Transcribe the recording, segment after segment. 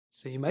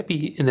So you might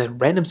be in a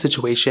random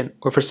situation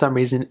where for some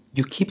reason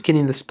you keep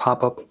getting this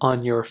pop-up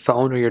on your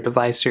phone or your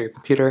device or your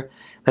computer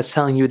that's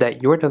telling you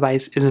that your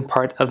device isn't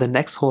part of the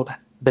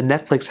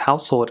Netflix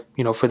household,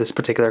 for this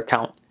particular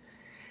account.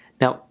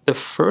 Now, the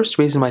first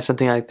reason why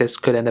something like this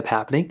could end up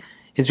happening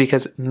is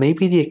because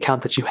maybe the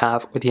account that you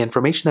have or the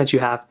information that you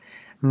have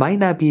might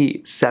not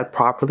be set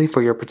properly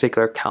for your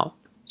particular account.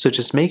 So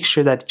just make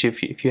sure that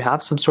if you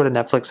have some sort of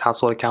Netflix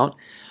household account,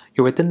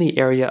 you're within the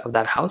area of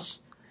that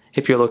house.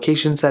 If your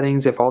location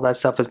settings, if all that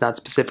stuff is not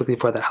specifically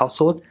for that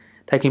household,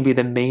 that can be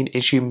the main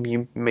issue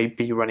you may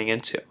be running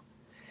into.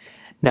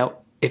 Now,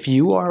 if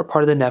you are a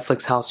part of the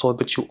Netflix household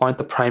but you aren't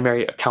the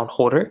primary account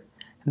holder,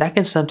 that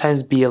can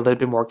sometimes be a little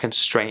bit more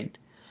constrained.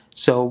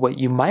 So what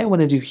you might want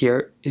to do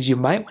here is you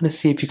might want to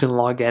see if you can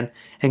log in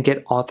and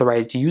get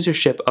authorized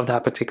usership of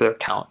that particular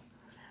account.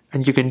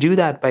 And you can do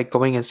that by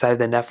going inside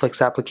the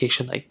Netflix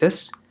application like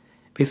this,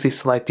 basically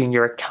selecting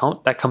your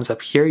account that comes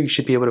up here. You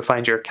should be able to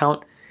find your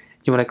account.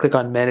 You want to click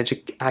on Manage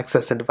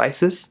Access and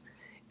Devices,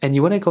 and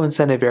you want to go and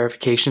send a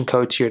verification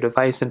code to your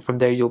device, and from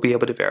there you'll be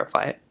able to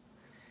verify it.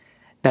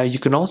 Now you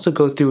can also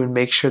go through and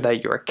make sure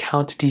that your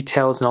account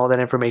details and all that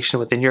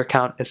information within your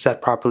account is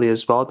set properly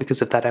as well,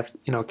 because if that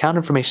account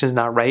information is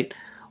not right,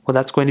 well,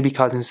 that's going to be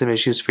causing some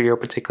issues for your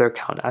particular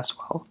account as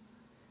well.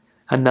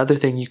 Another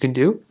thing you can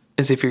do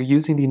is if you're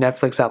using the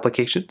Netflix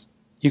applications,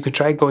 you can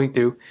try going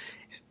through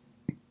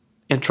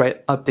and try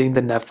updating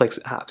the Netflix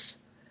apps.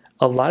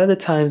 A lot of the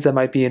times that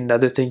might be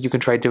another thing you can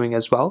try doing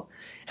as well,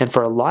 and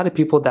for a lot of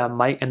people that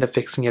might end up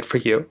fixing it for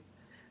you.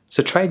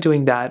 So try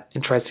doing that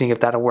and try seeing if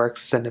that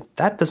works, and if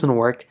that doesn't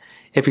work,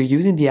 if you're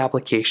using the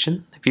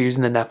application, if you're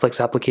using the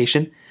Netflix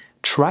application,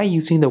 try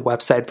using the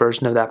website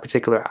version of that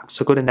particular app.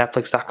 So go to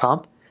netflix.com,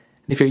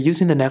 and if you're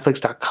using the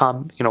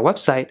netflix.com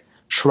website,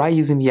 try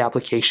using the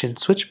application,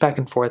 switch back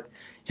and forth,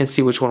 and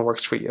see which one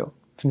works for you.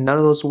 If none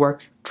of those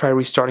work, try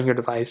restarting your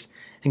device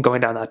and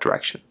going down that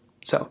direction.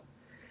 So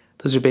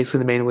those are basically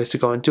the main ways to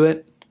go and do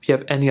it. If you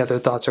have any other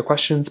thoughts or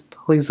questions,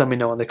 please let me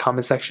know in the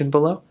comment section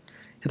below.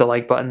 Hit the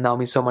like button, that'll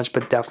mean so much,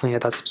 but definitely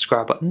hit that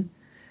subscribe button.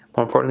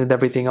 More importantly than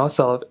everything else,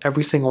 I love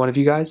every single one of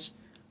you guys.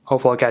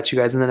 Hopefully I'll catch you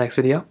guys in the next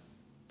video.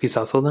 Peace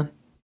out till then.